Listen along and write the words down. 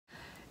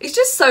It's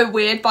just so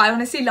weird, but I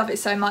honestly love it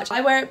so much.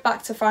 I wear it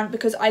back to front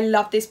because I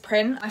love this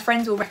print. My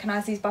friends will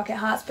recognise these bucket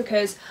hats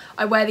because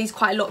I wear these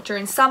quite a lot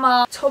during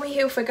summer. Tommy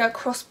Hilfiger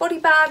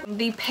crossbody bag.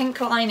 The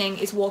pink lining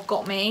is what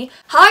got me.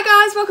 Hi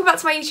guys, welcome back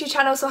to my YouTube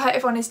channel. So I hope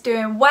everyone is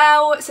doing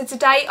well. So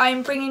today I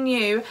am bringing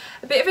you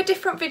a bit of a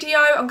different video.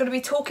 I'm going to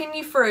be talking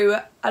you through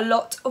a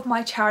lot of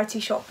my charity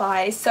shop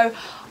buys. So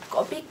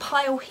got a big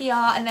pile here,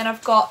 and then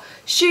I've got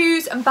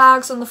shoes and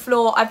bags on the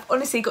floor. I've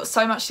honestly got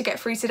so much to get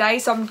through today,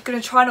 so I'm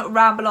going to try not to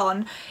ramble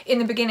on in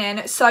the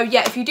beginning. So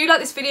yeah, if you do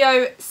like this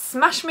video,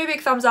 smash me a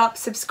big thumbs up,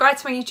 subscribe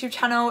to my YouTube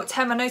channel,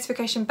 turn my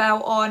notification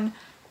bell on,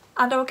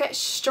 and I'll get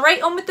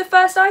straight on with the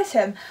first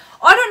item.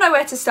 I don't know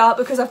where to start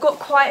because I've got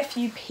quite a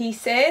few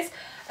pieces.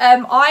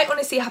 I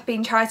honestly have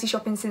been charity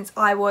shopping since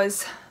I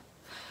was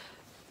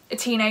a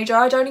teenager.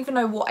 I don't even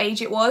know what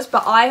age it was,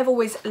 but I have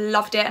always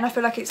loved it, and I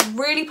feel like it's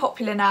really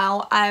popular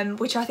now,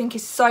 which I think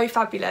is so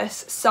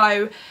fabulous.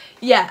 So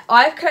yeah,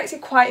 I've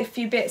collected quite a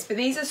few bits, but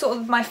these are sort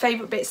of my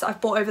favourite bits that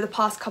I've bought over the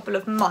past couple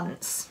of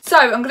months. So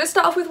I'm going to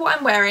start off with what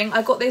I'm wearing.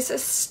 I got this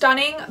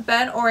stunning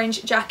burnt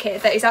orange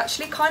jacket that is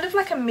actually kind of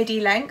like a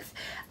midi length,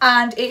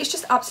 and it is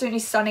just absolutely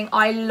stunning.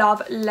 I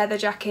love leather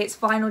jackets,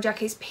 vinyl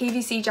jackets,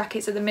 PVC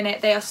jackets at the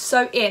minute. They are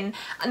so in,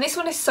 and this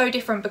one is so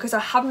different because I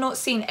have not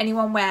seen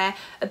anyone wear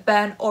a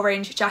burnt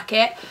orange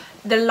jacket.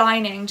 The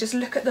lining, just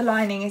look at the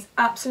lining, is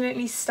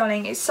absolutely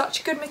stunning. It's such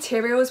a good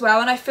material as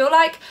well, and I feel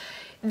like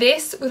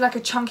this with like a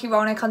chunky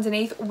roll neck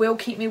underneath will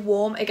keep me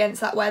warm against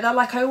that weather.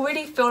 Like I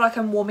already feel like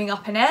I'm warming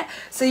up in it.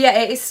 So yeah,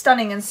 it is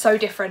stunning and so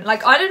different.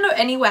 Like I don't know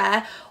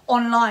anywhere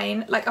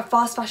online, like a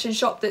fast fashion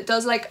shop, that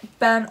does like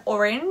burnt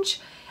orange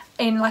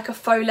in like a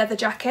faux leather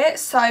jacket.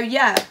 So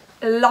yeah,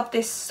 I love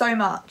this so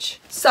much.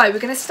 So we're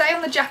going to stay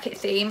on the jacket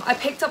theme. I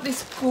picked up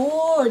this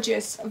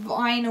gorgeous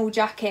vinyl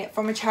jacket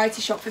from a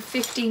charity shop for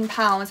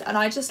 £15, and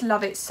I just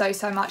love it so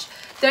much.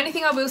 The only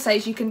thing I will say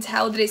is you can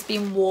tell that it's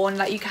been worn.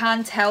 Like you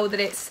can tell that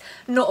it's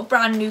not a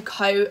brand new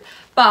coat,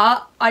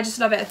 but I just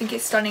love it. I think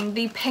it's stunning.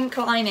 The pink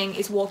lining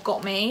is what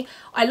got me.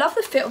 I love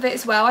the fit of it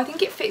as well. I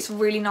think it fits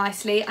really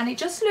nicely, and it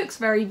just looks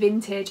very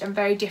vintage and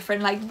very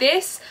different. Like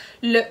this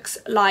looks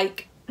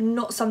like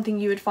not something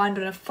you would find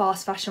on a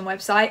fast fashion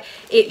website.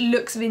 It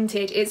looks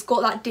vintage. It's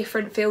got that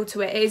different feel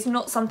to it. It is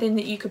not something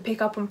that you could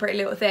pick up on Pretty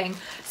Little Thing.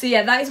 So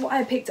yeah, that is why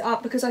I picked it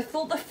up, because I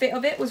thought the fit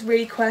of it was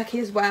really quirky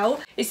as well.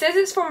 It says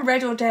it's from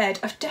Red or Dead.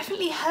 I've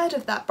definitely heard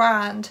of that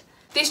brand.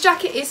 This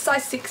jacket is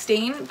size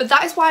 16, but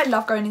that is why I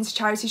love going into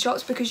charity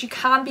shops, because you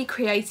can be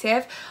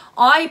creative.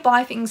 I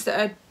buy things that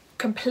are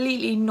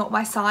completely not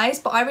my size,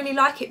 but I really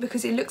like it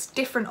because it looks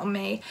different on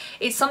me.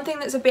 It's something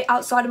that's a bit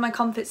outside of my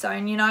comfort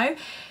zone, you know.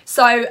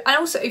 So, and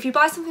also if you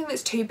buy something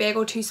that's too big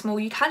or too small,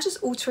 you can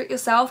just alter it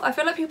yourself. I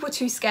feel like people are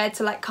too scared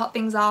to like cut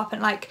things up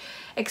and like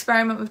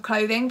experiment with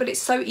clothing, but it's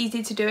so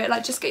easy to do it.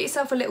 Like just get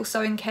yourself a little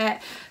sewing kit,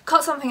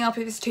 cut something up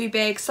if it's too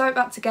big, sew it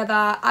back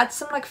together, add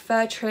some like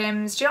fur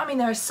trims. Do you know what I mean?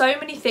 There are so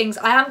many things.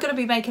 I am going to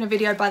be making a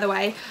video, by the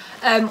way,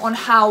 on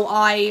how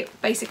I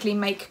basically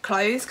make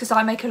clothes, because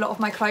I make a lot of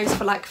my clothes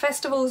for like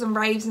festivals and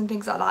raves and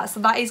things like that, so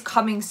that is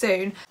coming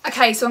soon.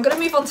 Okay, so I'm going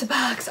to move on to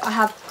bags. I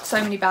have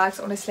so many bags,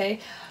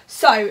 honestly.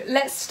 So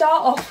let's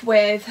start off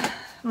with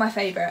my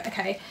favourite.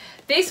 Okay,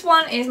 this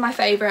one is my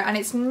favourite, and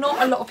it's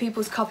not a lot of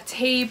people's cup of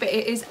tea, but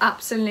it is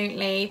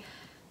absolutely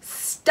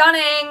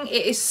stunning.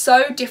 It is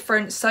so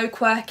different, so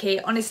quirky.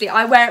 Honestly,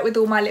 I wear it with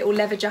all my little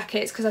leather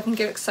jackets because I think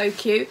it looks so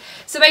cute.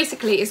 So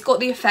basically it's got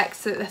the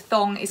effects that the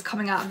thong is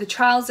coming out of the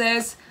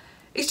trousers.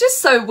 It's just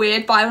so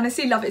weird, but I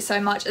honestly love it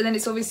so much. And then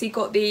it's obviously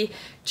got the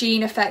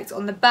jean effect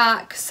on the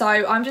back, so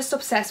I'm just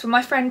obsessed. When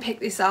my friend picked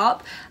this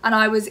up and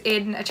I was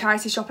in a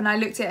charity shop and I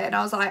looked at it and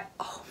I was like,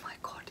 oh my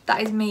god,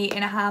 that is me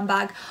in a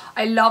handbag.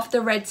 I love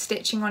the red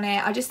stitching on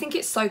it. I just think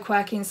it's so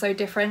quirky and so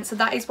different, so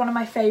that is one of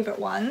my favourite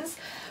ones.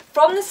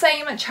 From the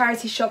same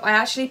charity shop, I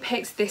actually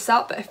picked this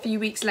up a few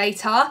weeks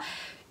later.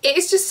 It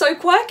is just so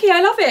quirky.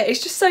 I love it.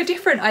 It's just so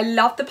different. I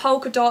love the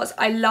polka dots.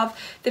 I love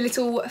the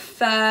little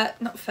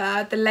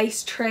the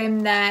lace trim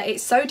there.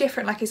 It's so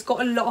different. Like it's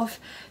got a lot of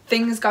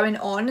things going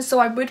on. So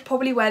I would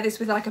probably wear this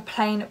with like a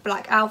plain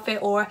black outfit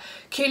or a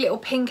cute little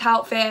pink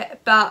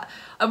outfit, but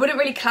I wouldn't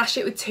really clash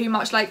it with too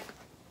much. Like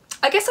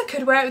I guess I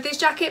could wear it with this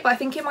jacket, but I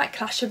think it might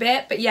clash a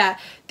bit. But yeah,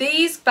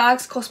 these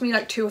bags cost me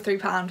like £2 or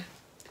 £3.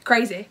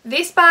 Crazy.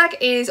 This bag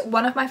is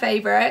one of my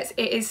favourites.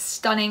 It is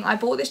stunning. I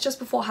bought this just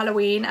before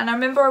Halloween, and I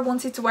remember I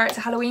wanted to wear it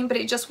to Halloween, but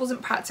it just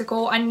wasn't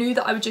practical. I knew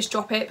that I would just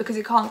drop it because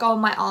it can't go on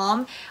my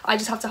arm. I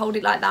just have to hold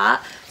it like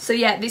that. So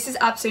yeah, this is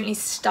absolutely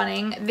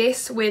stunning.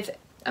 This with,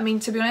 I mean,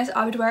 to be honest,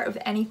 I would wear it with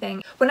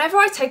anything. Whenever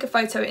I take a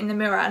photo in the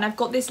mirror and I've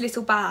got this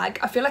little bag,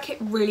 I feel like it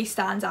really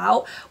stands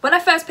out. When I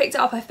first picked it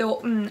up, I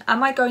thought,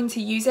 am I going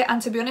to use it?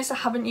 And to be honest, I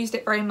haven't used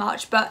it very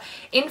much, but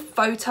in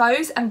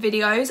photos and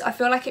videos, I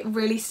feel like it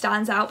really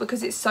stands out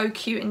because it's so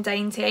cute and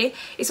dainty.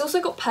 It's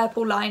also got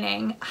purple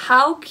lining.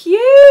 How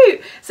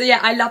cute! So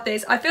yeah, I love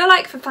this. I feel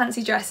like for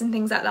fancy dress and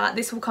things like that,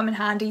 this will come in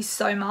handy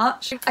so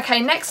much.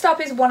 Okay, next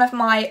up is one of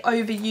my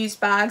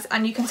overused bags,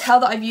 and you can tell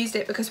that I've used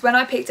it because when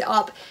I picked it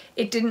up,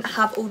 it didn't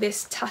have all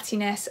this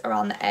tattiness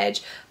around the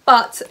edge.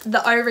 But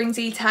the O-ring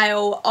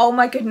detail, oh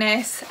my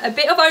goodness, a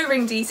bit of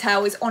O-ring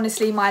detail is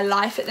honestly my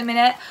life at the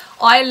minute.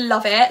 I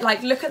love it.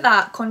 Like, look at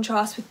that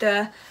contrast with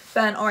the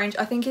burnt orange.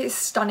 I think it is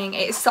stunning.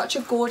 It is such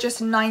a gorgeous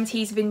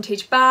 90s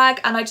vintage bag,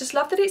 and I just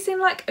love that it's in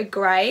like a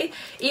grey,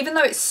 even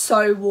though it's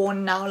so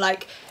worn now.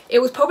 Like, it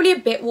was probably a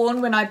bit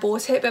worn when I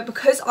bought it, but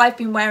because I've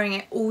been wearing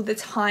it all the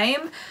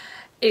time,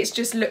 it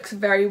just looks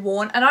very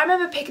worn. And I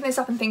remember picking this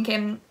up and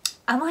thinking,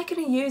 am I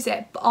going to use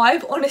it? But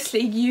I've honestly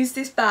used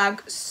this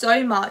bag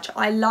so much.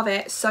 I love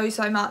it so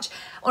much.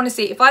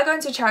 Honestly, if I go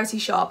into a charity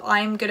shop,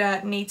 I'm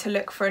gonna need to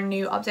look for a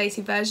new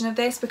updated version of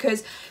this,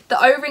 because the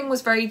O-ring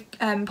was very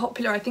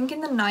popular, I think, in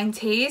the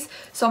 90s.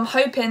 So I'm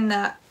hoping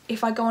that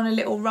if I go on a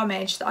little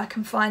rummage that I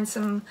can find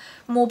some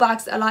more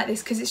bags that are like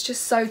this, because it's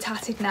just so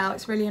tatted now.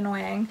 It's really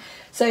annoying.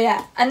 So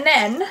yeah, and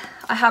then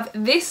I have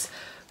this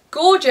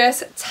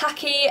gorgeous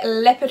tacky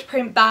leopard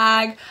print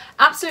bag.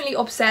 Absolutely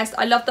obsessed.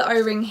 I love the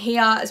O-ring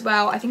here as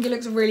well. I think it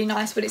looks really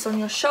nice when it's on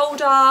your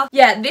shoulder.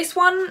 Yeah, this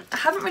one I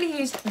haven't really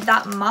used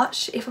that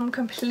much, if I'm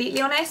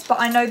completely honest, but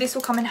I know this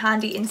will come in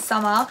handy in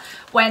summer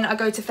when I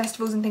go to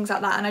festivals and things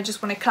like that, and I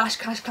just want to clash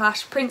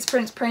prints,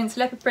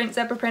 leopard print,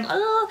 zebra print.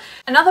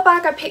 Another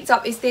bag I picked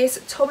up is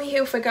this Tommy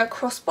Hilfiger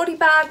crossbody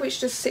bag,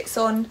 which just sits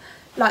on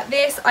like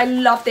this. I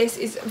love this.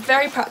 It's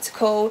very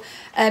practical.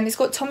 It's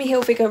got Tommy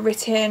Hilfiger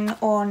written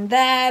on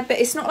there, but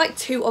it's not like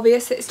too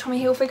obvious that it's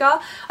Tommy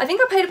Hilfiger. I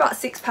think I paid about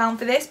 £6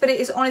 for this, but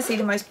it is honestly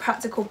the most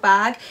practical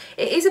bag.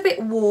 It is a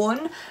bit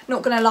worn,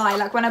 not gonna lie.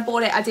 Like, when I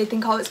bought it, I did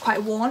think, oh, it's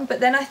quite worn,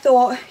 but then I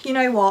thought, you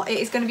know what, it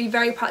is going to be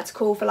very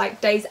practical for like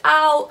days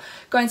out,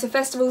 going to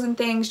festivals and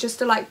things, just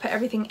to like put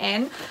everything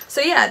in. So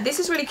yeah, this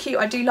is really cute.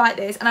 I do like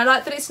this, and I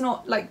like that it's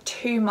not like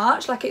too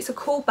much. Like, it's a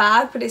cool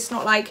bag, but it's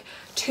not like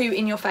too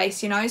in your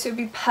face, you know, so it'd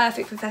be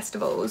perfect for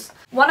festivals.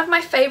 One of my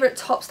favourite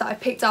tops that I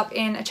picked up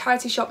in a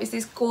charity shop is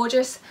this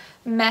gorgeous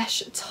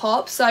mesh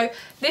top. So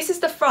this is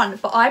the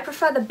front, but I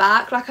prefer the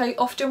back. Like, I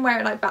often wear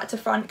it like back to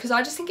front because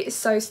I just think it is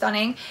so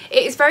stunning.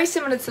 It is very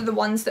similar to the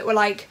ones that were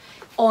like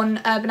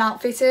on Urban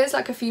Outfitters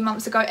like a few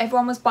months ago.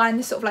 Everyone was buying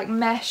this sort of like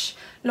mesh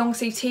long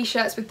sleeve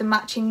t-shirts with the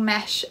matching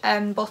mesh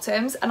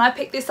bottoms, and I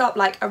picked this up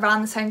like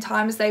around the same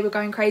time as they were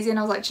going crazy, and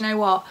I was like, do you know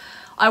what,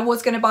 I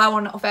was going to buy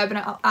one of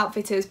Urban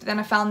Outfitters, but then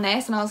I found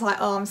this and I was like,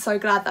 oh, I'm so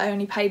glad that I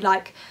only paid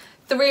like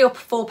 £3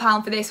 or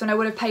 £4 for this when I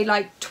would have paid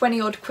like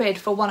 20 odd quid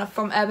for one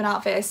from Urban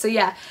Outfitters. So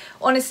yeah,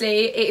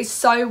 honestly, it is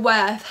so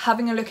worth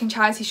having a look in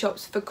charity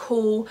shops for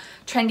cool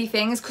trendy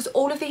things, because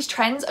all of these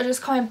trends are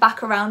just coming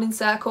back around in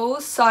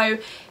circles. So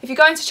if you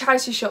go into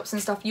charity shops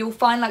and stuff, you'll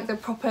find like the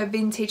proper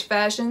vintage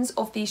versions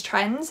of these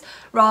trends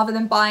rather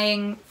than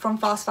buying from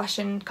fast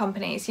fashion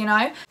companies, you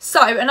know.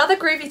 So another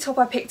groovy top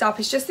I picked up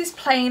is just this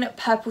plain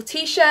purple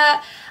t-shirt,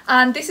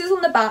 and this is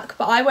on the back,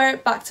 but I wear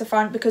it back to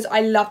front because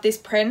I love this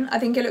print. I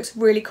think it looks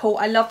really cool.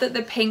 I love that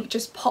the pink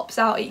just pops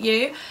out at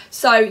you.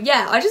 So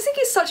yeah, I just think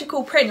it's such a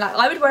cool print. Like,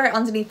 I would wear it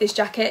underneath this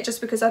jacket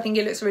just because I think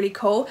it looks really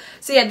cool.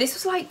 So yeah, this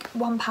was like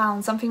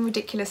 £1, something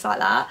ridiculous like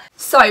that.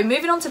 So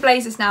moving on to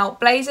blazers now.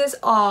 Blazers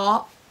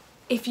are,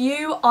 if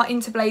you are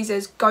into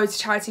blazers, go to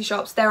charity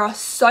shops. There are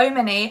so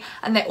many,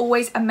 and they're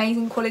always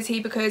amazing quality,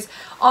 because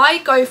I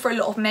go for a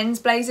lot of men's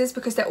blazers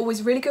because they're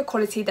always really good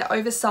quality. They're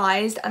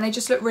oversized and they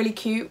just look really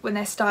cute when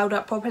they're styled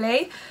up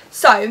properly.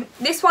 So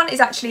this one is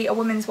actually a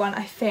woman's one,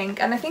 I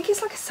think, and I think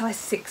it's like a size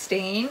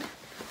 16.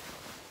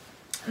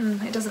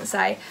 It doesn't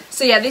say.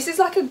 So yeah, this is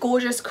like a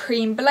gorgeous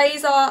cream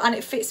blazer and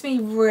it fits me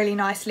really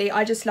nicely.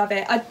 I just love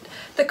it.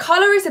 The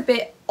colour is a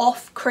bit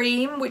off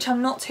cream, which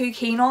I'm not too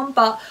keen on,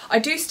 but I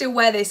do still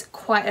wear this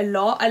quite a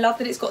lot. I love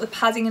that it's got the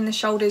padding in the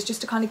shoulders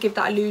just to kind of give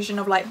that illusion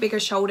of like bigger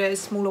shoulders,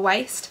 smaller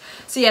waist.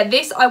 So yeah,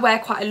 this I wear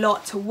quite a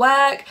lot to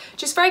work,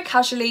 just very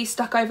casually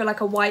stuck over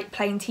like a white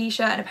plain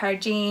t-shirt and a pair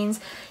of jeans.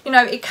 You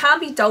know, it can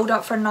be dolled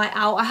up for a night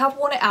out. I have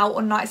worn it out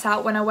on nights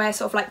out when I wear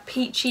sort of like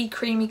peachy,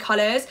 creamy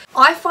colours.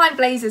 I find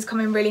blazers come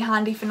in really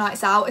handy for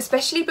nights out,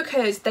 especially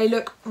because they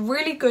look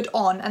really good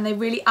on and they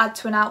really add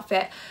to an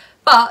outfit.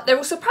 But they're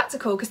also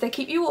practical because they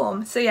keep you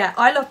warm. So yeah,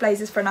 I love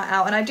blazers for a night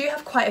out, and I do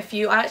have quite a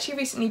few. I actually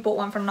recently bought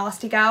one from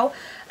Nasty Gal,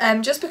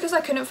 just because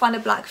I couldn't find a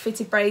black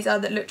fitted blazer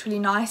that looked really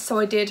nice, so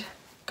I did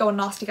go on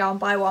Nasty Gal and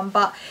buy one.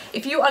 But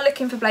if you are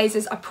looking for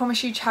blazers, I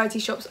promise you charity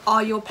shops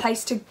are your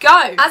place to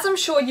go. As I'm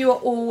sure you are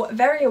all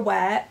very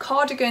aware,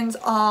 cardigans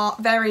are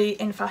very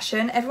in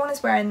fashion. Everyone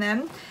is wearing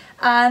them.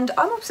 And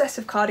I'm obsessed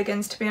with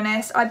cardigans, to be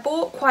honest. I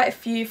bought quite a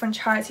few from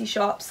charity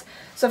shops.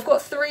 So I've got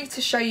 3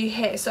 to show you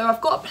here. So I've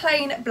got a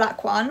plain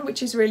black one,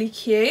 which is really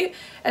cute.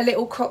 A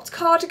little cropped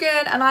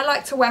cardigan. And I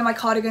like to wear my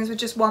cardigans with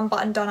just one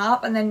button done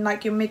up and then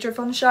like your midriff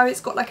on show. It's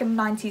got like a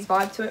 90s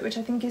vibe to it, which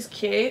I think is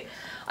cute.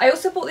 I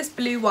also bought this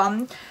blue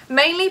one,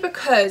 mainly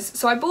because,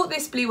 so I bought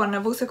this blue one and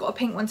I've also got a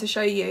pink one to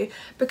show you,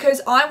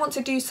 because I want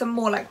to do some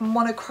more like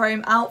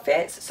monochrome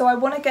outfits. So I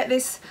want to get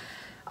this,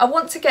 I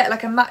want to get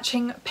like a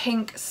matching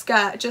pink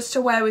skirt just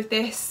to wear with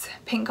this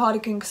pink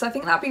cardigan, because I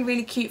think that'd be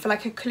really cute for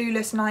like a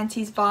clueless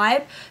 90s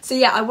vibe. So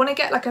yeah, I want to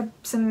get like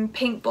some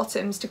pink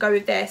bottoms to go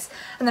with this,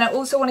 and then I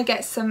also want to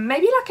get some,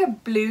 maybe like a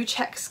blue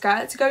check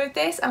skirt to go with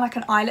this, and like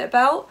an eyelet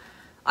belt.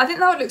 I think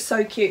that would look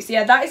so cute. So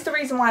yeah, that is the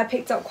reason why I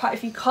picked up quite a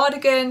few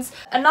cardigans.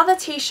 Another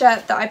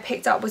t-shirt that I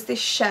picked up was this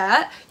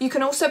shirt. You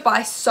can also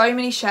buy so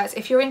many shirts.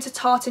 If you're into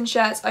tartan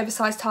shirts,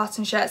 oversized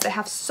tartan shirts, they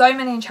have so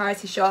many in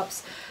charity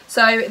shops.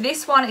 So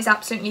this one is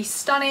absolutely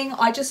stunning.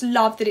 I just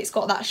love that it's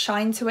got that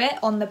shine to it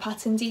on the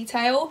pattern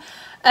detail.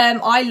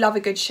 I love a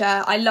good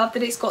shirt. I love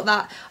that it's got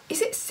that,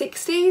 is it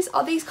 60s?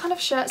 Are these kind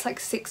of shirts like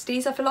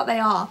 60s? I feel like they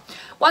are.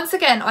 Once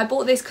again, I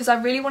bought this because I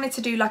really wanted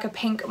to do like a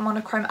pink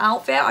monochrome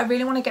outfit. I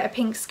really want to get a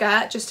pink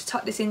skirt just to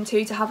tuck this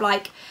into, to have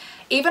like,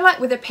 even like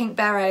with a pink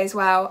beret as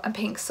well, and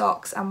pink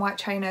socks and white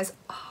trainers.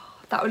 Oh,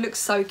 that would look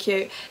so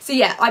cute. So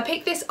yeah, I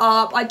picked this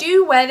up. I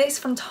do wear this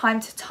from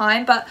time to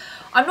time, but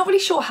I'm not really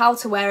sure how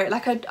to wear it.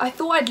 Like I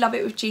thought I'd love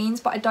it with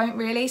jeans, but I don't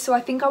really. So I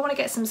think I want to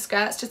get some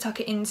skirts to tuck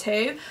it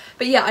into.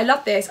 But yeah, I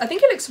love this. I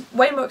think it looks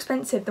way more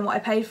expensive than what I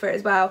paid for it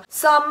as well.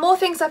 Some more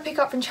things I pick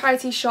up from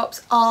charity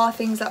shops are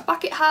things like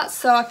bucket hats.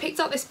 So I picked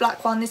up this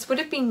black one. This would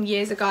have been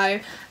years ago.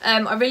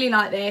 I really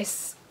like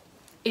this.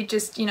 It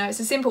just, you know, it's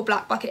a simple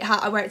black bucket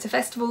hat. I wear it to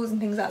festivals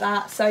and things like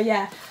that. So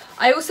yeah.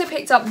 I also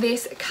picked up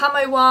this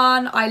camo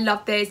one. I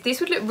love this. This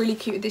would look really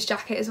cute with this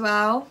jacket as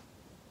well.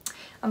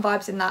 And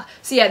vibes in that.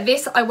 So yeah,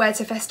 this I wear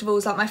to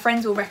festivals. Like my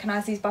friends will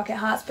recognise these bucket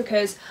hats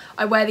because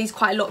I wear these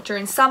quite a lot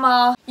during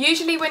summer.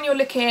 Usually when you're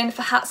looking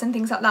for hats and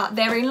things like that,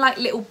 they're in like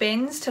little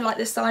bins to like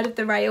the side of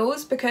the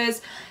rails,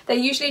 because they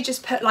usually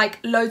just put like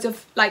loads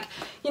of like,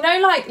 you know,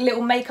 like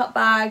little makeup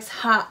bags,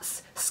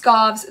 hats,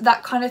 scarves,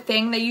 that kind of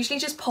thing. They usually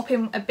just pop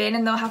in a bin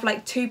and they'll have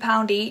like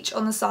 £2 each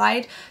on the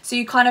side, so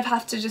you kind of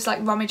have to just like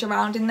rummage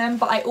around in them.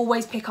 But I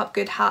always pick up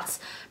good hats,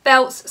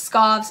 belts,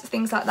 scarves,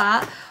 things like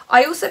that.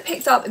 I also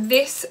picked up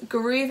this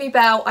groovy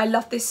belt. I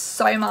love this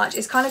so much.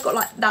 It's kind of got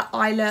like that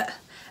eyelet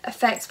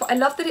effect, but I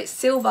love that it's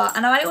silver,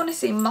 and I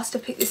honestly must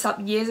have picked this up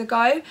years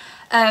ago,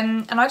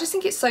 and I just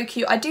think it's so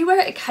cute. I do wear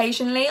it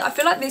occasionally. I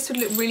feel like this would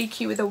look really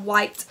cute with a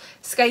white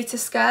skater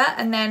skirt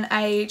and then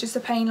just a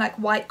plain like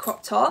white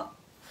crop top.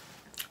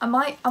 I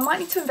might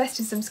need to invest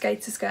in some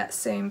skater skirts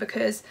soon,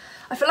 because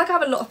I feel like I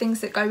have a lot of things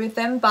that go with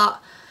them.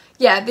 But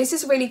yeah, this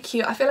is really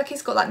cute. I feel like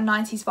it's got that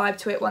 90s vibe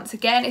to it once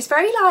again. It's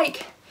very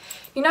like,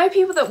 you know,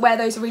 people that wear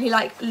those really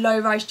like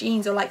low-rise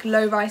jeans or like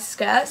low-rise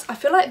skirts. I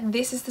feel like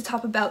this is the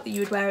type of belt that you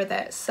would wear with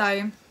it.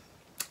 So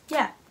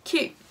yeah,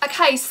 cute.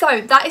 Okay,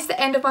 so that is the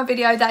end of my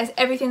video. That is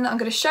everything that I'm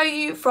going to show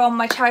you from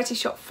my charity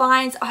shop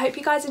finds. I hope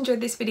you guys enjoyed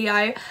this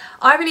video.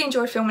 I really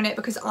enjoyed filming it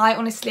because I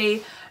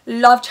honestly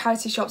love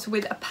charity shops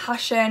with a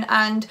passion,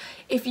 and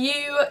if you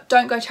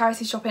don't go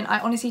charity shopping, I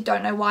honestly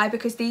don't know why,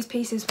 because these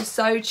pieces were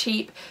so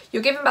cheap.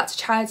 You're giving back to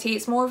charity.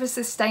 It's more of a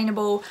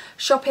sustainable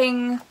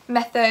shopping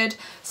method.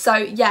 So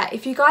yeah,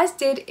 if you guys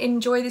did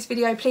enjoy this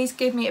video, please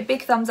give me a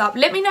big thumbs up.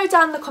 Let me know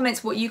down in the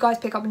comments what you guys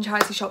pick up in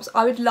charity shops.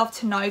 I would love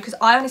to know, because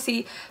I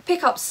honestly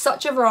pick up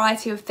such a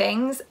variety of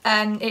things,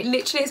 and it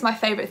literally is my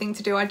favourite thing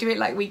to do. I do it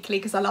like weekly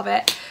because I love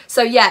it.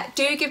 So yeah,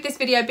 do give this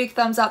video a big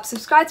thumbs up,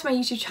 subscribe to my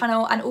YouTube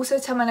channel, and also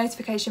turn my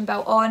notification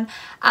bell on,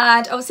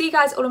 and I'll see you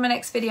guys all in my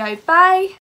next video. Bye.